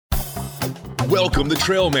Welcome to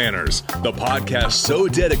TrailManners, the podcast so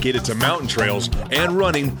dedicated to mountain trails and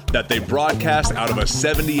running that they broadcast out of a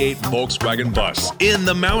 78 Volkswagen bus in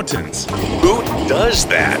the mountains. Who does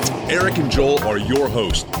that? Eric and Joel are your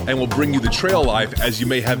hosts and will bring you the trail life as you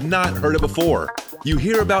may have not heard it before. You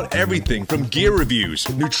hear about everything from gear reviews,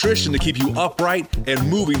 nutrition to keep you upright and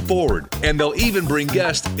moving forward, and they'll even bring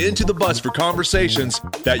guests into the bus for conversations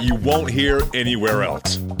that you won't hear anywhere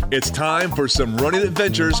else. It's time for some running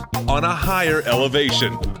adventures on a higher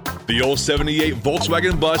elevation. The old 78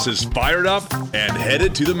 Volkswagen bus is fired up and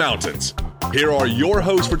headed to the mountains. Here are your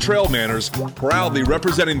hosts for TrailManners, proudly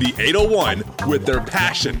representing the 801 with their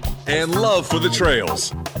passion and love for the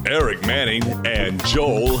trails, Eric Manning and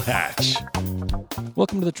Joel Hatch.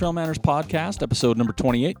 Welcome to the TrailManners podcast, episode number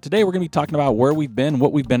 28. Today we're going to be talking about where we've been,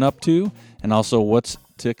 what we've been up to, and also what's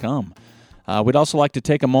to come. We'd also like to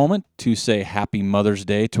take a moment to say Happy Mother's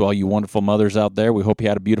Day to all you wonderful mothers out there. We hope you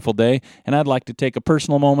had a beautiful day. And I'd like to take a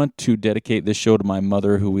personal moment to dedicate this show to my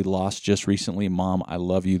mother, who we lost just recently. Mom, I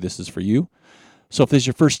love you. This is for you. So if this is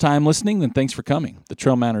your first time listening, then thanks for coming. The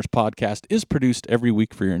TrailManners podcast is produced every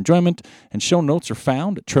week for your enjoyment, and show notes are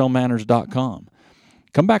found at trailmanners.com.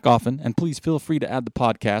 Come back often, and please feel free to add the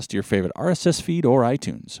podcast to your favorite RSS feed or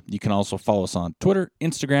iTunes. You can also follow us on Twitter,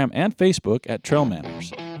 Instagram, and Facebook at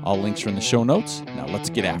TrailManners. All links are in the show notes. Now let's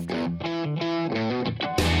get after it.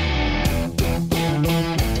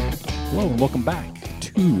 Hello, and welcome back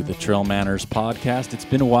to the TrailManners podcast. It's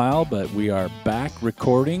been a while, but we are back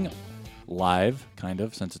recording live, kind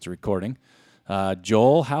of, since it's a recording.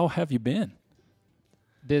 Joel, how have you been?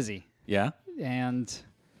 Busy. Yeah? And...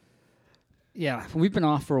 yeah, we've been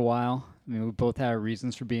off for a while. I mean, we both had our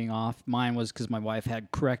reasons for being off. Mine was because my wife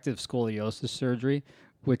had corrective scoliosis surgery,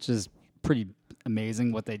 which is pretty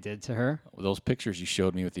amazing what they did to her. Those pictures you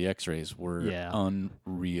showed me with the x-rays were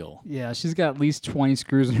unreal. Yeah, she's got at least 20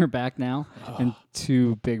 screws in her back now and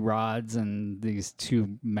 2 big rods and these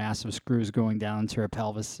 2 massive screws going down into her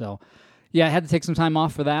pelvis. So, yeah, I had to take some time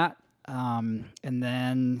off for that. And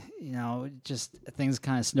then, just things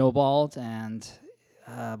kind of snowballed and...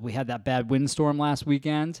 we had that bad windstorm last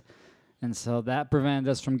weekend, and so that prevented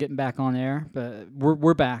us from getting back on air. But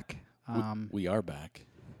we're back. We are back.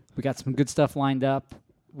 We got some good stuff lined up.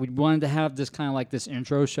 We wanted to have this kind of like this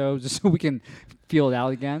intro show just so we can feel it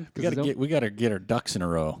out again. We gotta get our ducks in a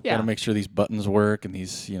row. Yeah. Gotta make sure these buttons work and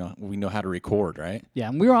these, we know how to record, right? Yeah,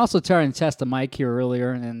 and we were also trying to test a mic here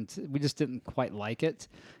earlier, and we just didn't quite like it.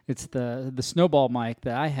 It's the snowball mic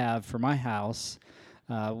that I have for my house.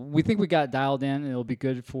 We think we got it dialed in, and it'll be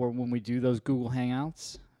good for when we do those Google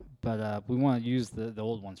Hangouts. But we want to use the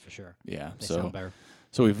old ones for sure. Yeah, they sound better.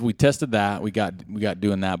 So we tested that. We got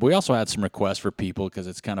doing that. But we also had some requests for people because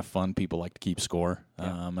it's kind of fun. People like to keep score.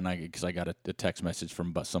 Yeah. Because I got a text message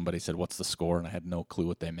from somebody said, "What's the score?" And I had no clue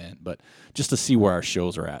what they meant. But just to see where our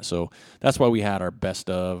shows are at. So that's why we had our best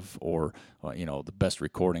of, or the best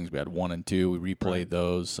recordings. We had 1 and 2. We replayed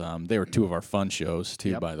those. They were 2 of our fun shows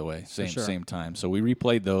too, by the way. Same time. So we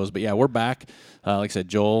replayed those. But yeah, we're back. Like I said,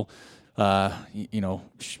 Joel.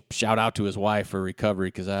 Shout out to his wife for recovery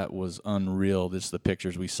because that was unreal. This is the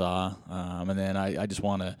pictures we saw. And then I just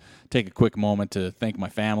want to take a quick moment to thank my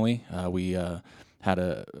family. We had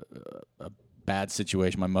a bad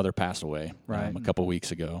situation. My mother passed away a couple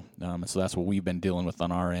weeks ago. So that's what we've been dealing with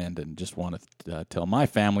on our end, and just want to tell my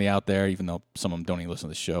family out there, even though some of them don't even listen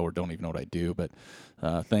to the show or don't even know what I do, but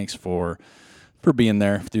thanks for being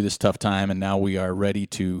there through this tough time. And now we are ready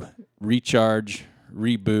to recharge,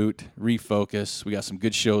 reboot, refocus. We got some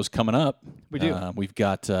good shows coming up. We do. We've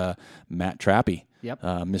got Matt Trappy,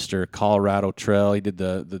 Mr. Colorado Trail. He did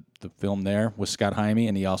the film there with Scott Jaime,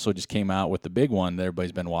 and he also just came out with the big one that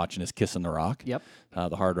everybody's been watching, is Kissing the Rock. Yep.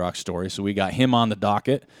 The Hard Rock story. So we got him on the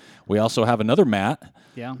docket. We also have another Matt.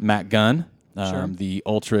 Yeah. Matt Gunn, Sure. the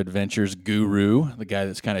Ultra Adventures guru, the guy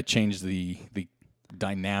that's kind of changed the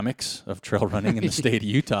dynamics of trail running in the state of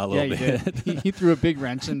Utah a little bit. He threw a big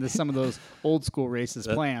wrench into some of those old school races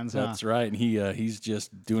plans. That's right, and he's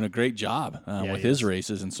just doing a great job with his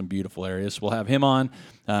races in some beautiful areas. We'll have him on,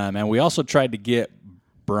 and we also tried to get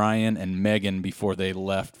Brian and Megan before they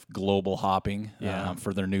left global hopping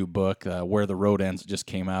for their new book, Where the Road Ends. It just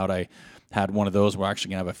came out. I had one of those. We're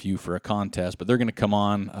actually going to have a few for a contest, but they're going to come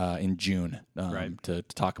on in June to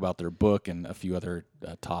talk about their book and a few other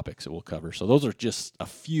topics that we'll cover. So those are just a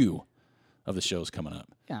few of the shows coming up.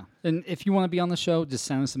 Yeah, and if you want to be on the show, just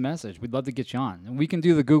send us a message. We'd love to get you on. And we can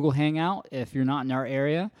do the Google Hangout if you're not in our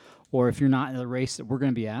area or if you're not in the race that we're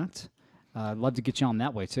going to be at. I'd love to get you on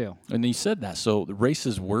that way, too. And you said that. So the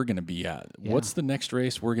races we're going to be at. Yeah. What's the next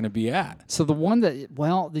race we're going to be at? So the one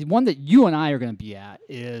that you and I are going to be at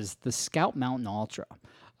is the Scout Mountain Ultra.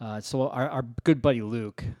 So our good buddy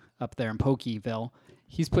Luke up there in Pokeville,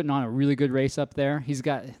 he's putting on a really good race up there. He's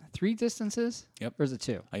got 3 distances. Yep. Or is it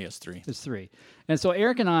 2? I guess 3. There's 3. And so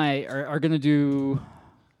Eric and I are going to do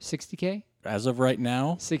 60K. As of right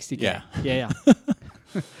now, 60K. Yeah. Yeah.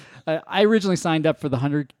 I originally signed up for the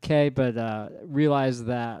 100K, but realized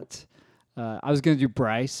that I was going to do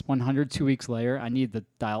Bryce 100 2 weeks later. I need to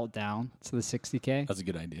dial it down to the 60K. That's a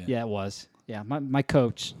good idea. Yeah, it was. Yeah, my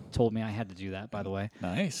coach told me I had to do that, by the way.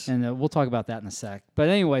 Nice. And we'll talk about that in a sec. But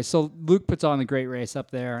anyway, so Luke puts on a great race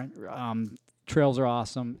up there. Trails are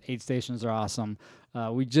awesome. Aid stations are awesome.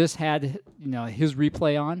 We just had his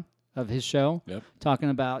replay on of his show, talking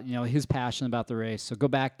about his passion about the race. So go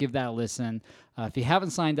back, give that a listen. If you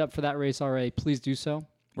haven't signed up for that race already, please do so.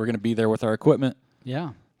 We're going to be there with our equipment. Yeah.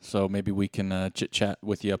 So maybe we can chit-chat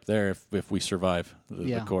with you up there if we survive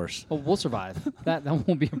the course. Well, we'll survive. That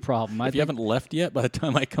won't be a problem. If you haven't left yet, by the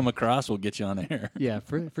time I come across, we'll get you on air. Yeah,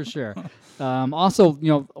 for sure. Also,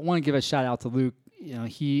 I want to give a shout out to Luke.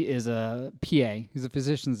 He is a PA. He's a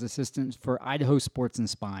physician's assistant for Idaho Sports and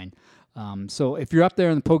Spine. So if you're up there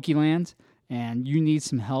in the Pokeland and you need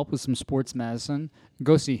some help with some sports medicine,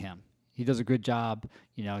 go see him. He does a good job.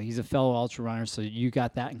 He's a fellow ultra runner, so you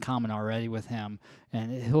got that in common already with him,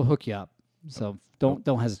 and he'll hook you up. So don't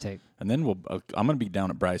hesitate. And then I'm going to be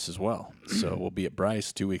down at Bryce as well. So we'll be at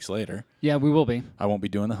Bryce 2 weeks later. Yeah, we will be. I won't be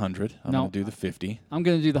doing the 100. I'm going to do the 50. I'm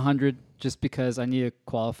going to do the 100 just because I need a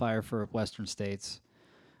qualifier for Western States.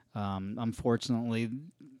 Unfortunately,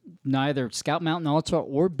 neither Scout Mountain Ultra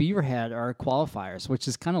or Beaverhead are qualifiers, which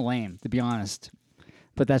is kind of lame, to be honest.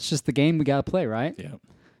 But that's just the game we got to play, right? Yeah.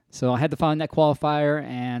 So I had to find that qualifier,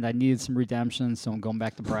 and I needed some redemption, so I'm going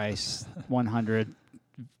back to Bryce, 100,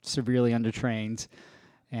 severely undertrained.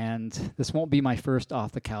 And this won't be my first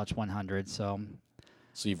off-the-couch 100, so...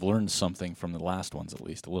 So you've learned something from the last ones, at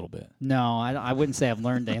least a little bit. No, I wouldn't say I've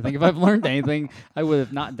learned anything. If I've learned anything, I would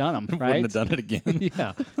have not done them, right? Wouldn't have done it again.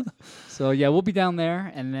 Yeah. So, yeah, we'll be down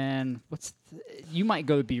there, and then you might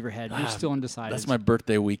go to Beaverhead. You're still undecided. That's my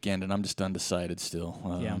birthday weekend, and I'm just undecided still.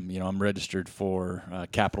 Yeah. I'm registered for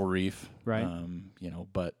Capitol Reef. Right.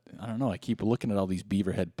 But I don't know. I keep looking at all these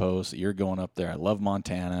Beaverhead posts that you're going up there. I love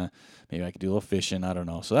Montana. Maybe I could do a little fishing. I don't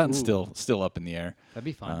know. So that's still up in the air. That'd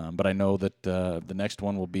be fun. But I know that the next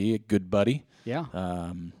one will be a good buddy. Yeah.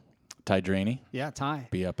 Ty Draney. Yeah, Ty.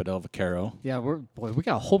 Be up at El Vaquero. Yeah, we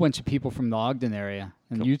got a whole bunch of people from the Ogden area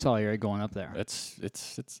and Utah area going up there. It's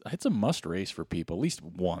a must race for people, at least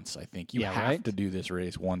once, I think. You have to do this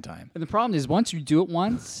race one time. And the problem is once you do it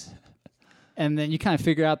once and then you kind of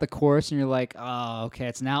figure out the course and you're like, oh, okay,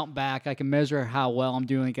 it's an out and back. I can measure how well I'm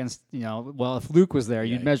doing against, if Luke was there,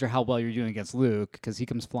 you'd measure how well you're doing against Luke because he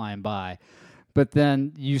comes flying by. But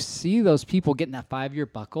then you see those people getting that 5-year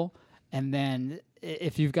buckle, and then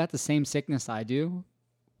if you've got the same sickness I do,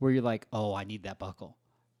 where you're like, oh, I need that buckle,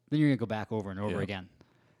 then you're going to go back over and over again.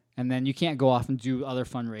 And then you can't go off and do other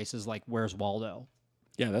fun races like Where's Waldo?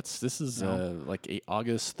 Yeah, this is like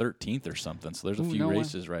August 13th or something, so there's a few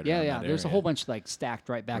races right around that there's area. a whole bunch like stacked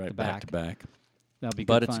right back to back. That'll be good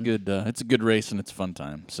But fun. it's good. It's a good race, and it's a fun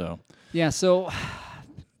time. So yeah, so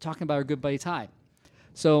talking about our good buddy Ty.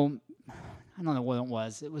 So I don't know what it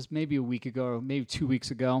was. It was maybe a week ago or maybe 2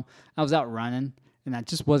 weeks ago. I was out running, and I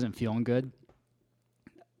just wasn't feeling good.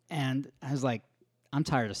 And I was like, I'm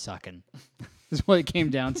tired of sucking. Is what it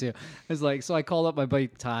came down to. I was like, so I called up my buddy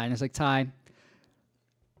Ty, and I was like, Ty,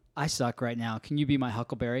 I suck right now. Can you be my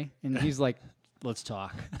Huckleberry? And he's like, let's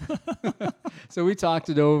talk. So we talked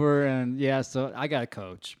it over, and so I got a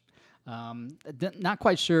coach. Not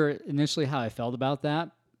quite sure initially how I felt about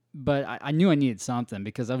that, but I knew I needed something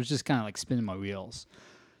because I was just kind of like spinning my wheels.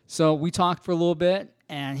 So we talked for a little bit,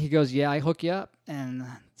 and he goes, I hook you up. And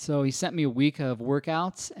so he sent me a week of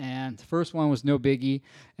workouts, and the first one was no biggie,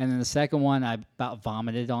 and then the second one I about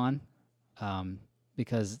vomited on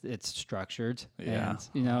because it's structured. Yeah.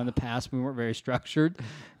 And, in the past we weren't very structured.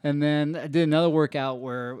 And then I did another workout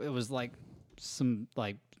where it was like some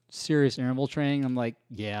like serious interval training. I'm like,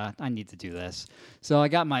 I need to do this. So I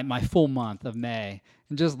got my full month of May,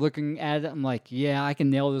 and just looking at it, I'm like, I can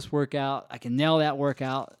nail this workout. I can nail that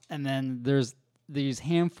workout. And then there's these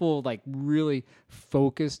handful of like really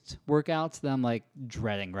focused workouts that I'm like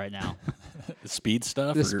dreading right now. The speed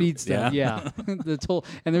stuff? The speed stuff, yeah. And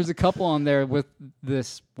there's a couple on there with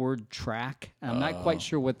this word track, and I'm not quite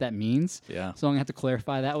sure what that means. Yeah. So I'm going to have to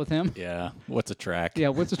clarify that with him. Yeah. What's a track? Yeah,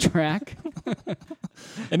 what's a track?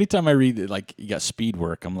 Anytime I read like you got speed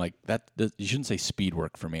work, I'm like, you shouldn't say speed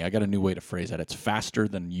work for me. I got a new way to phrase that. It's faster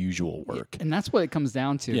than usual work. And that's what it comes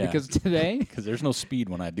down to. Yeah. Because today... Because there's no speed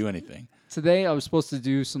when I do anything. Today I was supposed to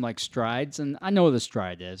do some like strides, and I know what a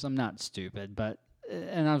stride is. I'm not stupid, but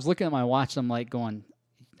and I was looking at my watch. And I'm like going,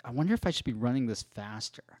 I wonder if I should be running this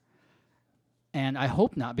faster. And I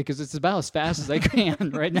hope not, because it's about as fast as I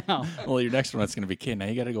can right now. Well, your next one that's going to be, okay, now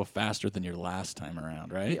you got to go faster than your last time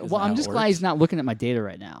around, right? Yeah, well, I'm just glad he's not looking at my data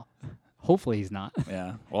right now. Hopefully he's not.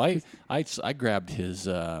 Yeah. Well, I grabbed his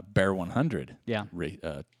Bear 100 Yeah.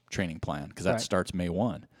 Training plan, because that Right. starts May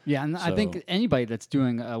 1. Yeah, and I think anybody that's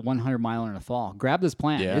doing a 100-miler in the fall, grab this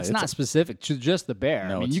plan. Yeah, it's not specific to just the bear.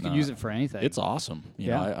 No, I mean, it's you can not. use it for anything. It's awesome. You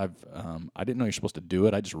know, Yeah. I didn't know you're supposed to do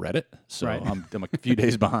it. I just read it, so Right. I'm a few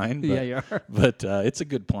days behind. But, Yeah, you are. But it's a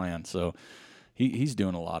good plan. So he's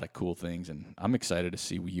doing a lot of cool things, and I'm excited to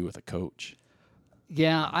see you with a coach.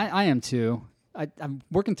 Yeah, I am too. I'm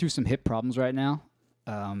working through some hip problems right now.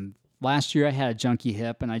 Last year I had a junky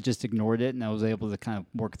hip, and I just ignored it, and I was able to kind of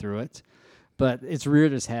work through it. But it's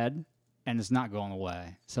reared its head, and it's not going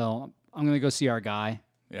away. So I'm going to go see our guy.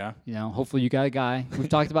 Yeah. You know, hopefully you got a guy. We've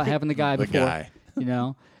talked about having the guy The before. guy. You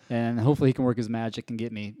know, and hopefully he can work his magic and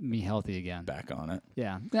get me healthy again. Back on it.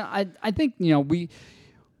 Yeah. I think, you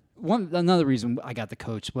know, another reason I got the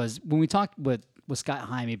coach was when we talked with Scott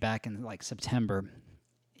Jaime back in like September.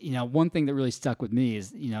 You know, one thing that really stuck with me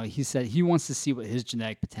is, you know, he said he wants to see what his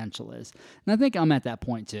genetic potential is. And I think I'm at that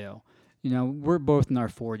point too. You know, we're both in our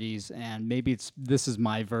 40s, and maybe this is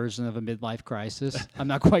my version of a midlife crisis. I'm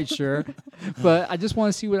not quite sure, but I just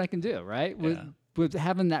want to see what I can do, right? With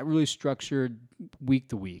having that really structured week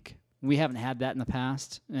to week. We haven't had that in the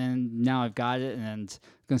past, and now I've got it, and I'm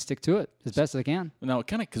going to stick to it as best as I can. Now, it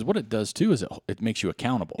kind of, because what it does too is it makes you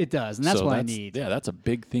accountable. It does, and that's what I need. Yeah, that's a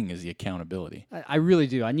big thing, is the accountability. I really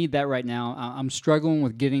do. I need that right now. I'm struggling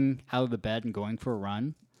with getting out of the bed and going for a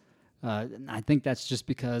run. And I think that's just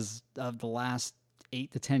because of the last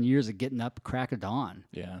 8 to 10 years of getting up crack of dawn.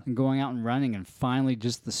 Yeah. And going out and running, and finally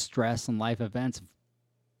just the stress and life events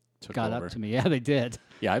got over. up to me. Yeah, they did.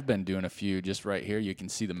 Yeah, I've been doing a few just right here. You can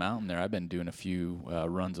see the mountain there. I've been doing a few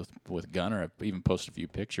runs with Gunner. I've even posted a few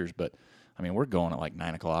pictures, but I mean, we're going at like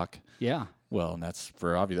 9 o'clock. Yeah. Well, and that's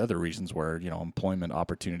for obvious other reasons where, you know, employment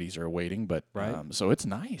opportunities are waiting, but Right. So it's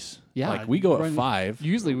nice. Yeah. Like we go at 5.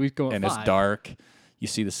 Usually we go at and 5. it's dark. You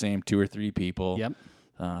see the same 2 or 3 people. Yep.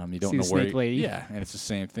 You don't See know the where. snake lady. Yeah, and it's the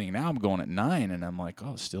same thing. Now I'm going at 9, and I'm like,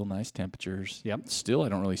 oh, still nice temperatures. Yep. Still, I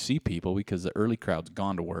don't really see people because the early crowd's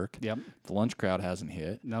gone to work. Yep. The lunch crowd hasn't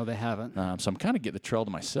hit. No, they haven't. So I'm kind of getting the trail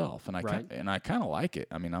to myself, and I Right. kind of like it.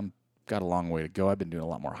 I mean, I'm got a long way to go. I've been doing a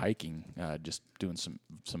lot more hiking, just doing some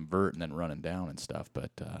vert and then running down and stuff.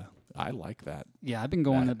 But I like that. Yeah, I've been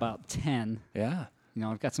going about 10. Yeah. You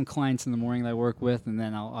know, I've got some clients in the morning that I work with, and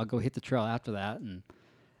then I'll go hit the trail after that. And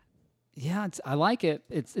yeah, I like it.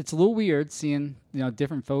 It's a little weird seeing, you know,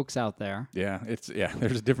 different folks out there. Yeah,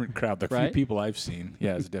 there's a different crowd. The few Right? people I've seen,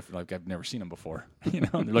 it's different. Like I've never seen them before. You know,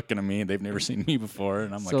 they're looking at me and they've never seen me before,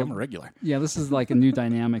 and I'm like, I'm a regular. Yeah, this is like a new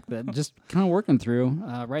dynamic that just kind of working through.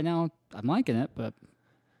 Right now, I'm liking it, but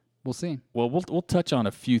we'll see. Well, we'll touch on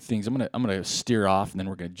a few things. I'm gonna steer off, and then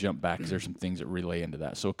we're gonna jump back because there's some things that relay into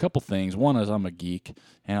that. So a couple things. One is I'm a geek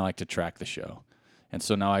and I like to track the show, and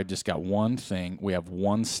so now I just got one thing. We have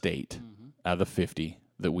one state out of the 50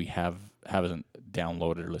 that we haven't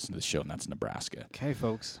downloaded or listened to the show, and that's Nebraska. Okay,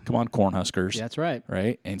 folks. Come on, Cornhuskers. Yeah, that's right.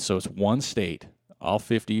 Right, and so it's one state. All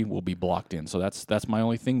 50 will be blocked in. So that's my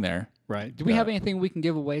only thing there. Right. Do we have anything we can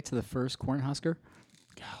give away to the first Cornhusker?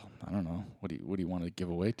 I don't know. What do you want to give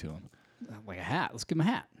away to him? Like a hat. Let's give him a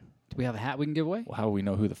hat. Do we have a hat we can give away? Well, how do we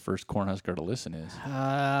know who the first Cornhusker to listen is?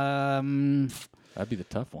 That'd be the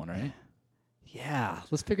tough one, right? Yeah,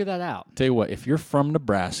 let's figure that out. Tell you what, if you're from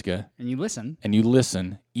Nebraska And you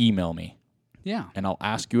listen. email me, Yeah. and I'll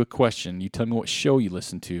ask you a question. You tell me what show you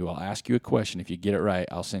listen to. I'll ask you a question. If you get it right,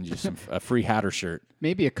 I'll send you a free Hatter shirt.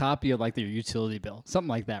 Maybe a copy of like their utility bill. Something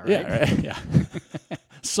like that, right? Yeah, right. Yeah.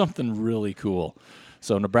 Something really cool.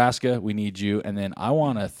 So Nebraska, we need you. And then I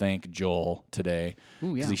want to thank Joel today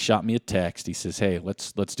because he shot me a text. He says, "Hey,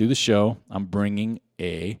 let's do the show. I'm bringing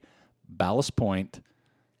a Ballast Point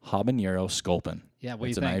Habanero Sculpin. Yeah, what do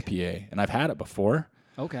it's you an think? IPA, and I've had it before.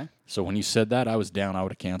 Okay. So when you said that, I was down. I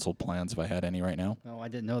would have canceled plans if I had any right now. Oh, I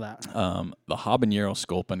didn't know that. The Habanero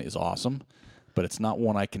Sculpin is awesome, but it's not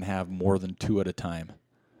one I can have more than 2 at a time.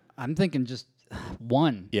 I'm thinking just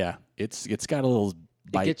one. Yeah, it's got a little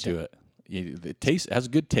bite gets to you. it. It has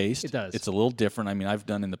good taste. It does. It's a little different. I mean, I've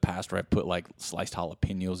done in the past where I put like sliced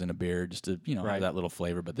jalapenos in a beer just to Right. have that little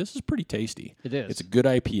flavor. But this is pretty tasty. It is. It's a good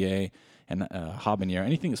IPA and habanero.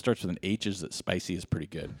 Anything that starts with an H that's spicy is pretty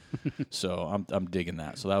good. So I'm digging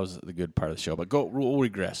that. So that was the good part of the show. But we'll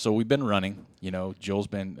regress. So we've been running. You know, Joel's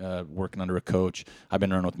been working under a coach. I've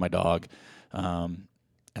been running with my dog, and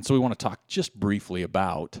so we want to talk just briefly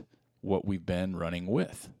about what we've been running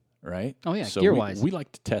with. right? Oh, yeah, so gear-wise. we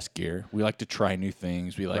like to test gear. We like to try new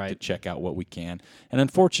things. We like to Right. check out what we can. And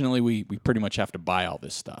unfortunately, we pretty much have to buy all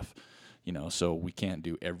this stuff, so we can't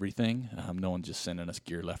do everything. No one's just sending us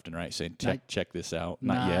gear left and right saying, check this out.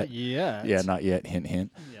 Not yet. Yeah, not yet. Hint,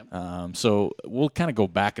 hint. Yep. So we'll kind of go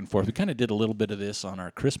back and forth. We kind of did a little bit of this on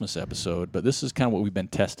our Christmas episode, but this is kind of what we've been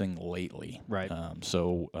testing lately. Right.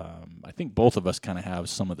 I think both of us kind of have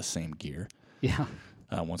some of the same gear. Yeah.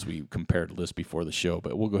 Once we compared this before the show,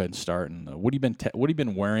 but we'll go ahead and start. And what have you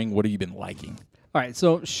been wearing? What have you been liking? All right,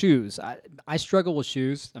 so shoes. I struggle with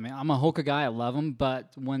shoes. I mean, I'm a Hoka guy. I love them,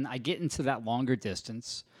 but when I get into that longer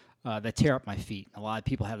distance, they tear up my feet. A lot of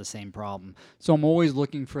people have the same problem. So I'm always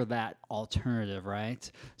looking for that alternative,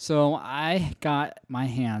 right? So I got my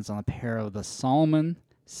hands on a pair of the Salomon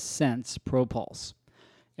Sense Pro Pulse.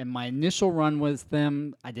 And my initial run with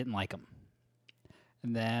them, I didn't like them.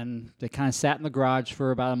 And then they kind of sat in the garage for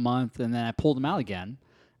about a month, and then I pulled them out again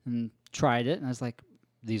and tried it, and I was like,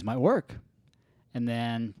 these might work. And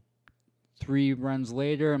then 3 runs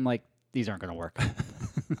later, I'm like, these aren't going to work.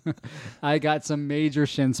 I got some major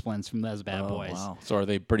shin splints from those bad boys. Wow. So are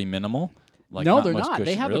they pretty minimal? Like no, they're much not. Cushion,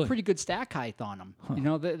 they have really? a pretty good stack height on them.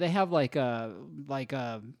 Huh. They have like a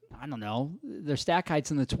I don't know, their stack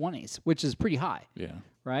height's in the 20s, which is pretty high. Yeah.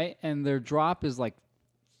 Right? And their drop is like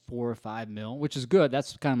 4 or 5 mil, which is good.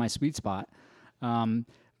 That's kind of my sweet spot.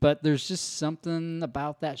 But there's just something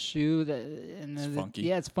about that shoe that it's funky.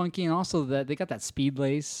 Yeah, it's funky, and also that they got that speed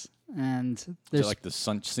lace, and there's like the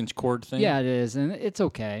cinch cord thing. Yeah, it is, and it's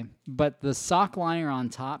okay. But the sock liner on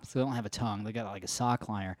top, so they don't have a tongue. They got like a sock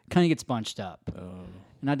liner, kind of gets bunched up,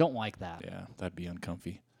 and I don't like that. Yeah, that'd be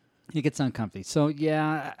uncomfy. It gets uncomfy. So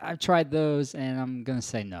yeah, I've tried those, and I'm gonna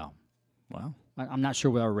say no. Wow. I'm not sure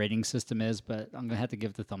what our rating system is, but I'm going to have to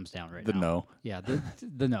give the thumbs down right now. The no. Yeah,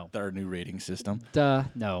 the no. Our new rating system.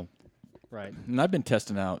 No. Right. And I've been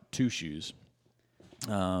testing out 2 shoes.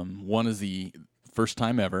 One is the first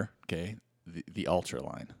time ever, the Ultra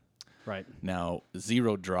line. Right. Now,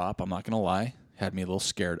 0 drop, I'm not going to lie, had me a little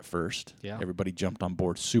scared at first. Yeah. Everybody jumped on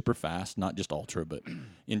board super fast, not just Ultra, but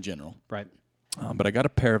in general. Right. But I got a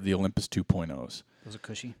pair of the Olympus 2.0s. Those are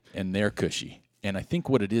cushy. And they're cushy. And I think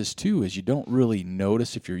what it is, too, is you don't really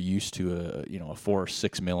notice if you're used to a 4 or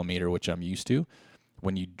 6 millimeter, which I'm used to.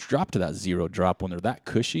 When you drop to that 0 drop, when they're that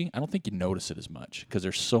cushy, I don't think you notice it as much because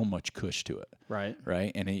there's so much cush to it. Right.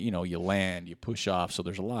 Right. And, you land, you push off. So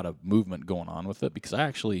there's a lot of movement going on with it because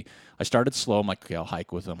I started slow. I'm like, okay, I'll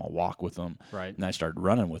hike with them. I'll walk with them. Right. And I started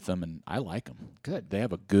running with them, and I like them. Good. They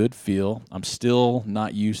have a good feel. I'm still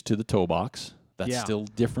not used to the toe box. That's Yeah. still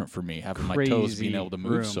different for me, having my Crazy toes being able to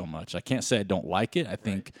move room. so much. I can't say I don't like it. I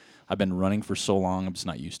think I've been running for so long, I'm just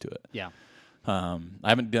not used to it. Yeah. I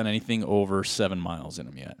haven't done anything over 7 miles in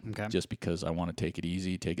them yet, Okay. just because I want to take it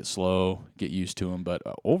easy, take it slow, get used to them. But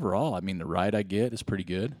overall, I mean, the ride I get is pretty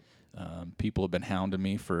good. People have been hounding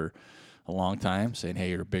me for a long time, saying,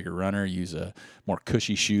 hey, you're a bigger runner, use a more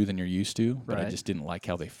cushy shoe than you're used to. But I Right. just didn't like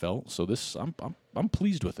how they felt. So I'm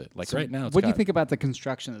pleased with it. Like So right now, what do you think about the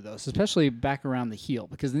construction of those, especially back around the heel?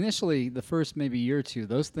 Because initially, the first maybe year or two,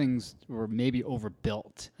 those things were maybe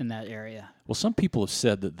overbuilt in that area. Well, some people have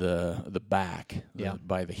said that the back, Yeah.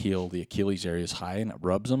 by the heel, the Achilles area is high and it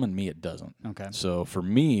rubs them, and me it doesn't. Okay. So for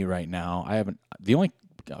me right now, I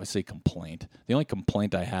would say complaint. The only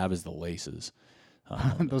complaint I have is the laces.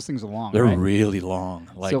 Those things are long, They're right? really long.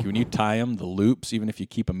 Like So- when you tie them, the loops, even if you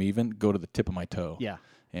keep them even, go to the tip of my toe. Yeah.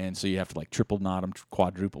 And so you have to like triple knot them,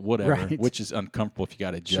 quadruple, whatever, Right. which is uncomfortable if you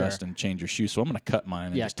got to adjust Sure. and change your shoes. So I'm going to cut mine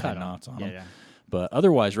and Yeah, just tie cut 'em. knots on Yeah, them. yeah. But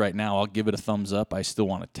otherwise, right now, I'll give it a thumbs up. I still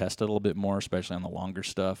want to test it a little bit more, especially on the longer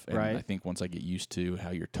stuff. And Right. I think once I get used to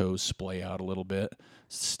how your toes splay out a little bit,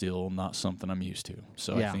 still not something I'm used to.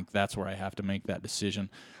 So Yeah. I think that's where I have to make that decision.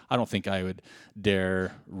 I don't think I would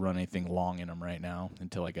dare run anything long in them right now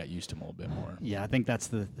until I got used to them a little bit more. Yeah, I think that's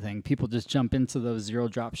the thing. People just jump into those 0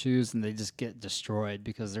 drop shoes and they just get destroyed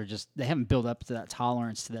because they haven't built up to that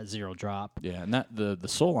tolerance to that 0 drop. Yeah, and that the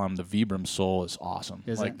sole on the Vibram sole is awesome.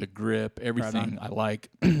 Is like it? the grip, everything. on. I like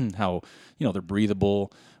how they're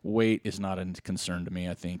breathable. Weight is not a concern to me.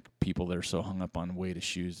 I think people that are so hung up on weight of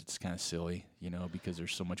shoes, it's kind of silly, because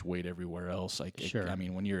there's so much weight everywhere else. Sure. I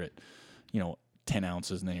mean, when you're at 10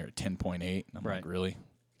 ounces and then you're at 10.8, I'm Right. like, really?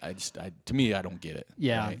 To me, I don't get it.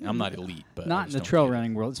 Yeah. right? I'm not elite, but I Not in just the don't trail get it.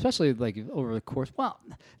 running world, especially like over the course. Well,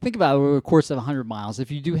 think about it, over the course of 100 miles. If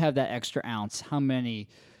you do have that extra ounce,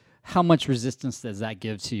 how much resistance does that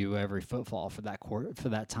give to you every footfall for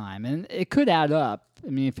that time? And it could add up. I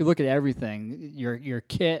mean, if you look at everything, your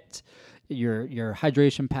kit, your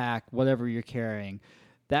hydration pack, whatever you're carrying,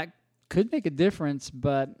 that could make a difference.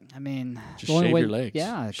 But I mean, Just the only shave way, your legs.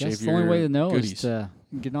 Yeah, I Shave guess the only way your to know goodies. is to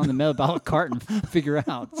get on the metabolic cart and figure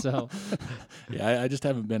out. So, yeah, I just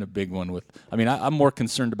haven't been a big one with. I mean, I'm more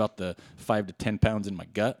concerned about the 5 to 10 pounds in my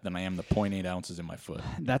gut than I am the 0.8 ounces in my foot.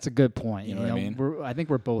 That's a good point. You know what I mean? I think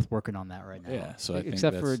we're both working on that right now. Yeah. So I think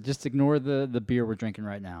except for just ignore the beer we're drinking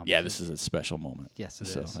right now. Yeah, this is a special moment. Yes, it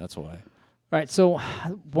is. So that's why. All right, so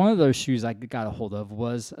one of those shoes I got a hold of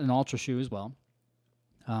was an Ultra shoe as well.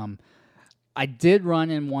 I did run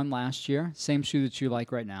in one last year, same shoe that you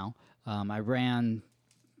like right now. I ran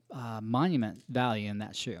Monument Valley in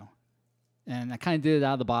that shoe. And I kind of did it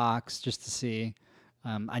out of the box just to see.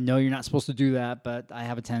 I know you're not supposed to do that, but I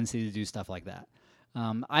have a tendency to do stuff like that.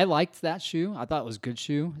 I liked that shoe. I thought it was a good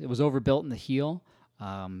shoe. It was overbuilt in the heel,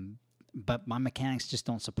 but my mechanics just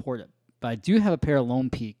don't support it. But I do have a pair of Lone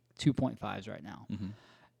Peak 2.5s right now. Mm-hmm.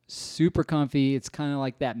 Super comfy. It's kind of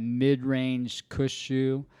like that mid-range cush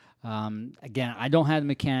shoe. Again, I don't have the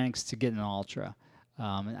mechanics to get an Ultra,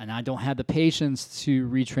 and I don't have the patience to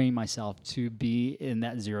retrain myself to be in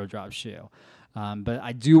that zero drop shoe. But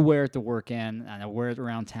I do wear it to work in, and I wear it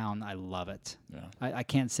around town. I love it. Yeah. I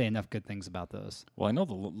can't say enough good things about those. Well, I know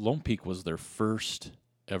the Lone Peak was their first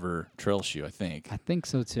ever trail shoe, I think. I think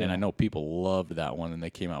so too. And I know people loved that one, and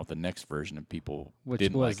they came out with the next version, and people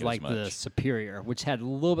didn't like it like the Superior, which had a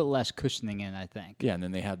little bit less cushioning in, I think. Yeah, and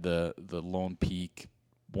then they had the Lone Peak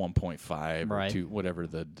 1.5 or 2, whatever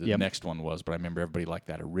the next one was. But I remember everybody liked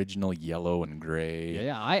that original yellow and gray.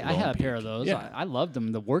 Yeah, I had a pair of those. Yeah. I loved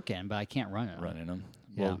them to work in, but I can't run it. Running them.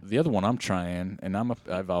 Well, the other one I'm trying, and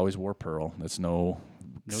I've always wore Pearl. That's no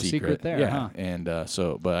secret there. Yeah, huh? And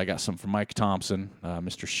but I got some from Mike Thompson,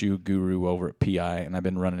 Mr. Shoe Guru over at PI, and I've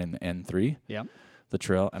been running in the N3. Yep. The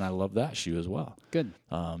trail, and I love that shoe as well. Good.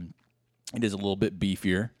 It is a little bit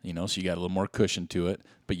beefier, so you got a little more cushion to it,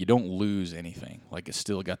 but you don't lose anything. Like, it's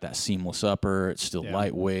still got that seamless upper. It's still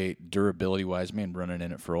lightweight. Durability-wise, man, running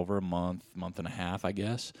in it for over a month and a half, I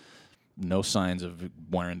guess. No signs of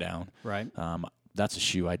wearing down. Right. That's a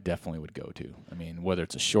shoe I definitely would go to. I mean, whether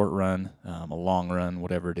it's a short run, a long run,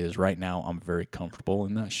 whatever it is, right now I'm very comfortable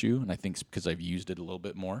in that shoe, and I think it's because I've used it a little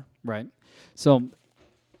bit more. Right. So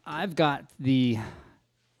I've got the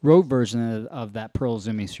road version of that Pearl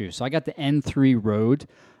Zumi shoe. So I got the N3 Road.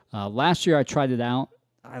 Last year I tried it out.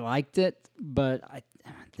 I liked it, but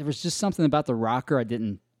there was just something about the rocker I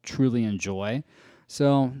didn't truly enjoy.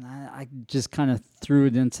 So I just kind of threw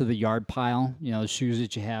it into the yard pile, the shoes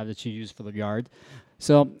that you have that you use for the yard.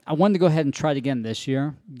 So I wanted to go ahead and try it again this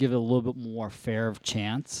year, give it a little bit more fair of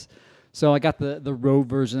chance. So I got the road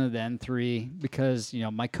version of the N3 because,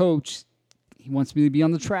 my coach, he wants me to be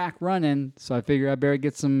on the track running, so I figured I better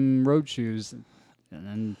get some road shoes, and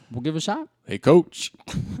then we'll give it a shot. Hey, coach.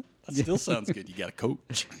 That still sounds good. You got a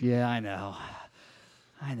coach. Yeah, I know.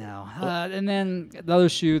 And then the other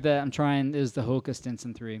shoe that I'm trying is the Hoka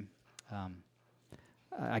Stinson 3.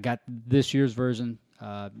 I got this year's version.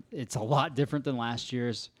 It's a lot different than last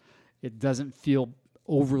year's. It doesn't feel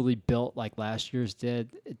overly built like last year's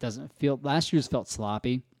did. Last year's felt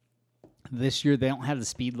sloppy. This year they don't have the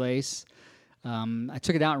speed lace. I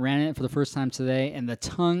took it out and ran it for the first time today, and the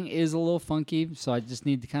tongue is a little funky, so I just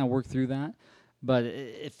need to kind of work through that. But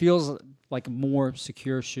it feels like a more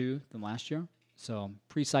secure shoe than last year, so I'm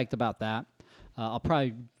pretty psyched about that. I'll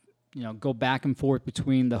probably, go back and forth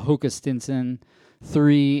between the Hoka Stinson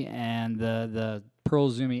 3 and the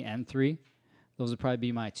Pearl Zumi N3. Those would probably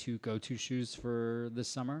be my two go-to shoes for this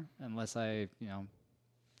summer, unless I,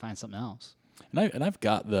 find something else. And I've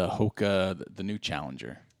got the Hoka, the new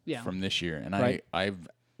Challenger. Yeah. From this year, and I've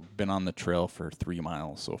been on the trail for 3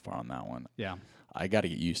 miles so far on that one. Yeah, I got to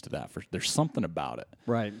get used to that. There's something about it,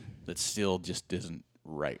 right, that still just isn't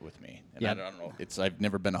right with me. And I don't know. I've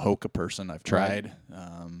never been a Hoka person. I've tried,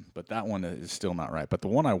 but that one is still not right. But the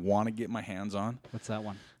one I want to get my hands on. What's that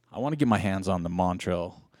one? I want to get my hands on the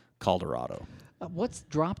Montrail Colorado. What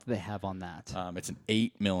drop do they have on that? It's an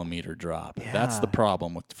 8 millimeter drop. Yeah. That's the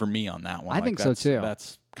problem for me on that one. I think so too.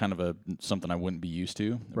 That's kind of something I wouldn't be used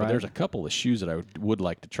to. Right. But there's a couple of shoes that I would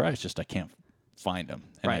like to try. It's just I can't find them,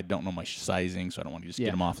 and I don't know my sizing, so I don't want to just get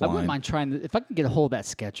them offline. I wouldn't mind trying if I can get a hold of that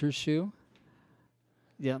Skechers shoe.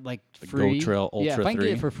 Yeah, like free. Go Trail Ultra 3. Yeah, if I can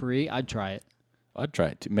get it for free, I'd try it. I'd try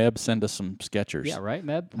it too. Meb, send us some Skechers. Yeah, right,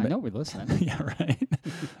 Meb? I know we're listening. Yeah, right.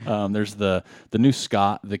 There's the new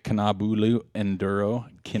Scott, the Kinabulu Enduro.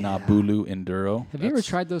 Have you ever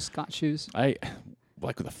tried those Scott shoes?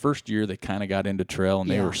 Like the first year they kind of got into trail, and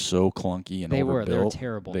they were so clunky and overbuilt. They were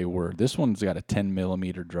terrible. They were. This one's got a 10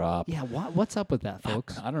 millimeter drop. Yeah, what's up with that,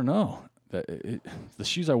 folks? I don't know. The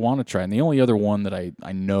shoes I want to try, and the only other one that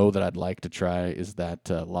I know that I'd like to try is that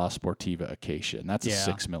La Sportiva Acacia, and that's a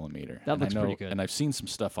 6 millimeter. That looks pretty good. And I've seen some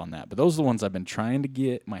stuff on that, but those are the ones I've been trying to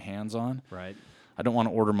get my hands on. Right. I don't want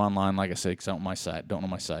to order them online, like I said, because I don't know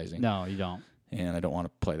my sizing. No, you don't. And I don't want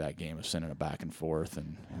to play that game of sending it back and forth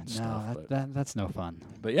and stuff. No, that's no fun.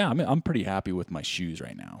 But yeah, I'm pretty happy with my shoes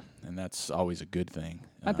right now, and that's always a good thing.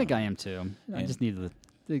 I think I am too. I just need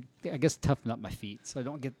to, I guess, toughen up my feet so I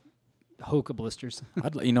don't get Hoka blisters.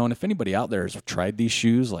 And if anybody out there has tried these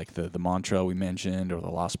shoes, like the Montrail we mentioned, or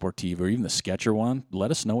the La Sportive, or even the Skechers one,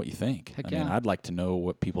 let us know what you think. Heck I mean, yeah. I'd like to know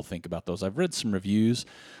what people think about those. I've read some reviews.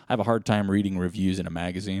 I have a hard time reading reviews in a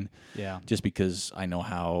magazine. Yeah. Just because I know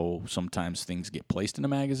how sometimes things get placed in a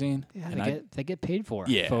magazine. Yeah, they get paid for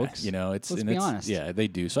it, yeah, folks. Let's be honest. Yeah, they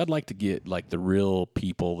do. So I'd like to get like the real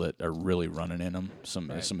people that are really running in them,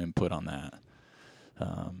 some input on that.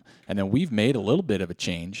 And then we've made a little bit of a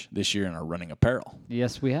change this year in our running apparel.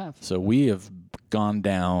 Yes, we have. So we have gone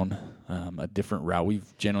down a different route.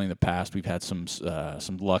 We've generally in the past we've had some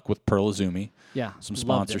luck with Pearl Izumi. Yeah, some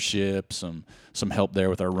sponsorship, some help there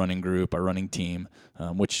with our running group, our running team,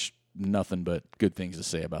 which nothing but good things to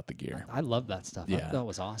say about the gear. I love that stuff. Yeah. That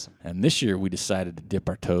was awesome. And this year we decided to dip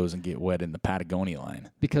our toes and get wet in the Patagonia line.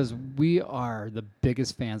 Because we are the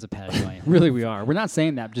biggest fans of Patagonia. Really, we are. We're not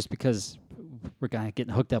saying that just because we're kind of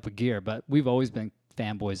getting hooked up with gear, but we've always been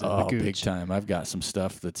fanboys of the Gooch. Big time. I've got some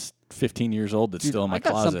stuff that's 15 years old that's still in my I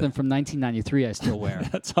got closet. something from 1993 I still wear.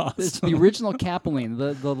 That's awesome. It's the original Capeline,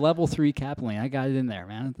 the level 3 Capeline. I got it in there,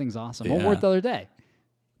 man. That thing's awesome. Yeah. I wore it the other day.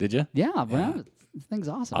 Did you? Yeah, man. The thing's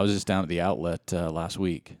awesome. I was just down at the outlet last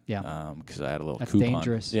week. Yeah. Because I had a little That's coupon.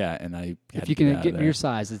 dangerous. Yeah, and I had if you to can out get of your there.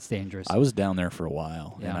 size, it's dangerous. I was down there for a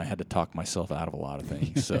while, and Yeah. I had to talk myself out of a lot of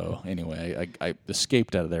things. So anyway, I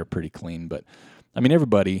escaped out of there pretty clean. But I mean,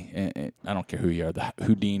 everybody, and I don't care who you are, the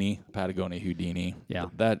Houdini, Patagonia Houdini. Yeah.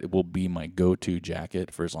 That will be my go-to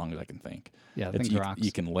jacket for as long as I can think. Yeah, the thing rocks.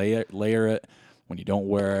 You can layer it. When you don't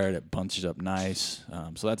wear it, it bunches up nice.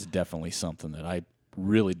 So that's definitely something that I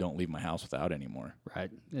really don't leave my house without anymore. Right.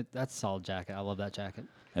 That's a solid jacket. I love that jacket.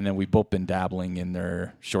 And then we've both been dabbling in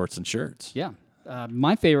their shorts and shirts. Yeah.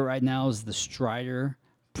 My favorite right now is the Strider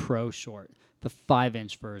Pro Short, the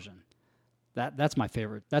 5-inch version. That's my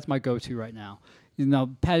favorite. That's my go-to right now. Who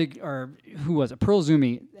was it? Pearl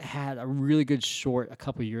Izumi had a really good short a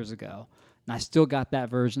couple years ago, and I still got that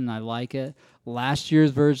version. I like it. Last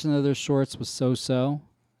year's version of their shorts was so-so,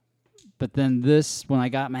 but then when I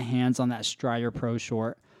got my hands on that Strider Pro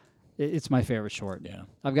Short, it's my favorite short. Yeah.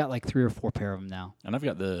 I've got like 3 or 4 pair of them now. And I've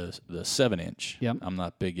got the 7-inch. Yep. I'm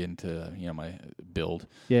not big into my build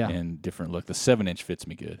Yeah. and different look. The 7-inch fits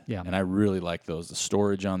me good. Yeah. And I really like those. The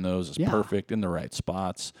storage on those is perfect in the right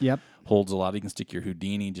spots. Yep. Holds a lot. You can stick your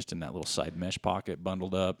Houdini just in that little side mesh pocket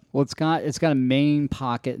bundled up. Well, it's got a main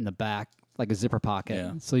pocket in the back, like a zipper pocket.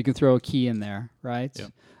 Yeah. So you can throw a key in there, right?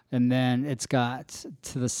 Yep. And then it's got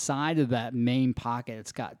to the side of that main pocket,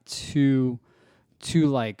 it's got two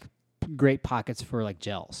like great pockets for like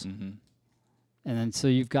gels. Mm-hmm. And then so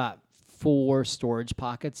you've got 4 storage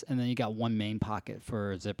pockets, and then you got 1 main pocket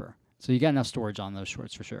for a zipper. So you got enough storage on those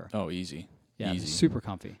shorts for sure. Oh, easy. Yeah, easy. super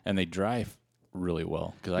comfy. And they dry really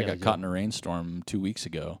well because I got caught in a rainstorm 2 weeks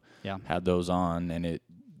ago. Yeah. Had those on, and it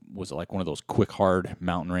was like one of those quick, hard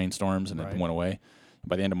mountain rainstorms, and it went away.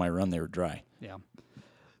 By the end of my run, they were dry. Yeah.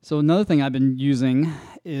 So another thing I've been using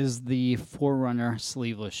is the Forerunner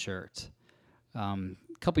sleeveless shirt. A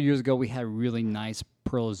couple years ago, we had a really nice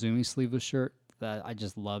Pearl Izumi sleeveless shirt that I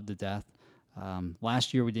just loved to death.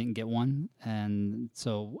 Last year, we didn't get one, and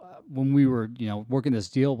so when we were, working this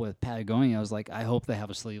deal with Patagonia, I was like, I hope they have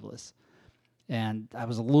a sleeveless. And I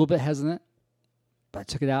was a little bit hesitant, but I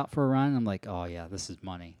took it out for a run. And I'm like, oh yeah, this is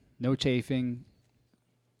money. No chafing.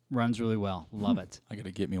 Runs really well. Love it. I got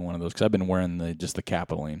to get me one of those because I've been wearing the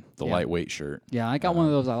Capitoline, the lightweight shirt. Yeah, I got one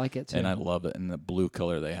of those. I like it too. And I love it. And the blue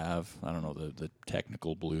color they have, I don't know the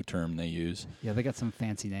technical blue term they use. Yeah, they got some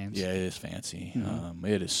fancy names. Yeah, it is fancy. Mm-hmm.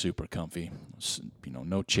 It is super comfy.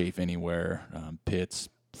 No chafe anywhere. Pits,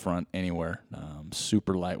 front, anywhere.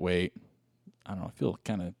 Super lightweight. I don't know. I feel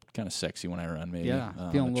kind of sexy when I run. Maybe. Yeah,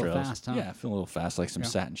 on feeling the a little trails. fast, huh? Yeah, I feel a little fast, like some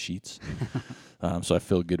satin sheets. So I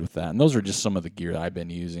feel good with that. And those are just some of the gear that I've been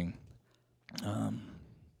using.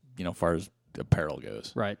 As far as apparel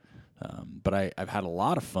goes. Right. But I've had a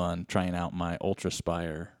lot of fun trying out my Ultra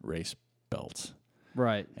Spire race belts.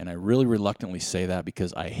 Right. And I really reluctantly say that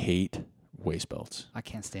because I hate waist belts. I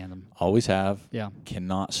can't stand them. Always have. Yeah.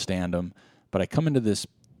 Cannot stand them. But I come into this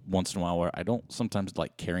once in a while where I don't sometimes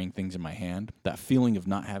like carrying things in my hand. That feeling of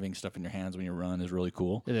not having stuff in your hands when you run is really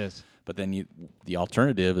cool. It is. But then the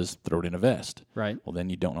alternative is throw it in a vest. Right. Well, then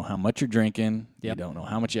you don't know how much you're drinking. Yep. You don't know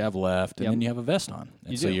how much you have left, and then you have a vest on.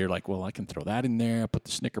 And so you're like, well, I can throw that in there. I'll put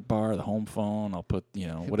the Snicker bar, the home phone. I'll put,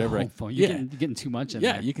 whatever. The home phone. You're getting too much in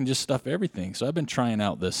there. Yeah, you can just stuff everything. So I've been trying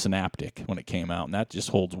out the Synaptic when it came out, and that just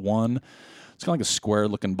holds one. It's kind of like a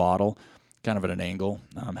square-looking bottle, kind of at an angle.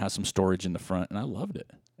 Has some storage in the front, and I loved it.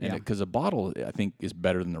 Because a bottle, I think, is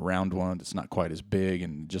better than the round one. It's not quite as big,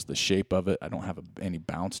 and just the shape of it, I don't have any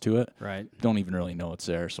bounce to it. Right. Don't even really know it's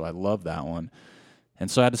there, so I love that one. And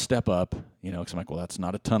so I had to step up, because I'm like, well, that's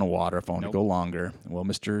not a ton of water if I want to go longer. Well,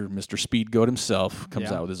 Mr. Speed Goat himself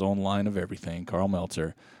comes out with his own line of everything, Carl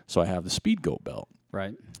Meltzer. So I have the Speed Goat belt.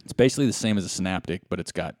 Right. It's basically the same as a Synaptic, but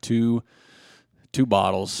it's got two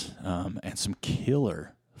bottles and some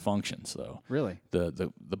killer functions though. Really?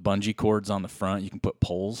 The bungee cords on the front, you can put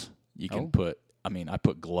poles. You can put, I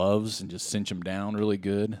put gloves and just cinch them down really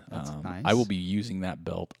good. That's nice. I will be using that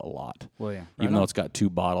belt a lot. Well, yeah. Even though it's got 2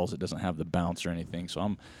 bottles, it doesn't have the bounce or anything. So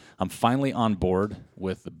I'm finally on board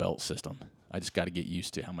with the belt system. I just got to get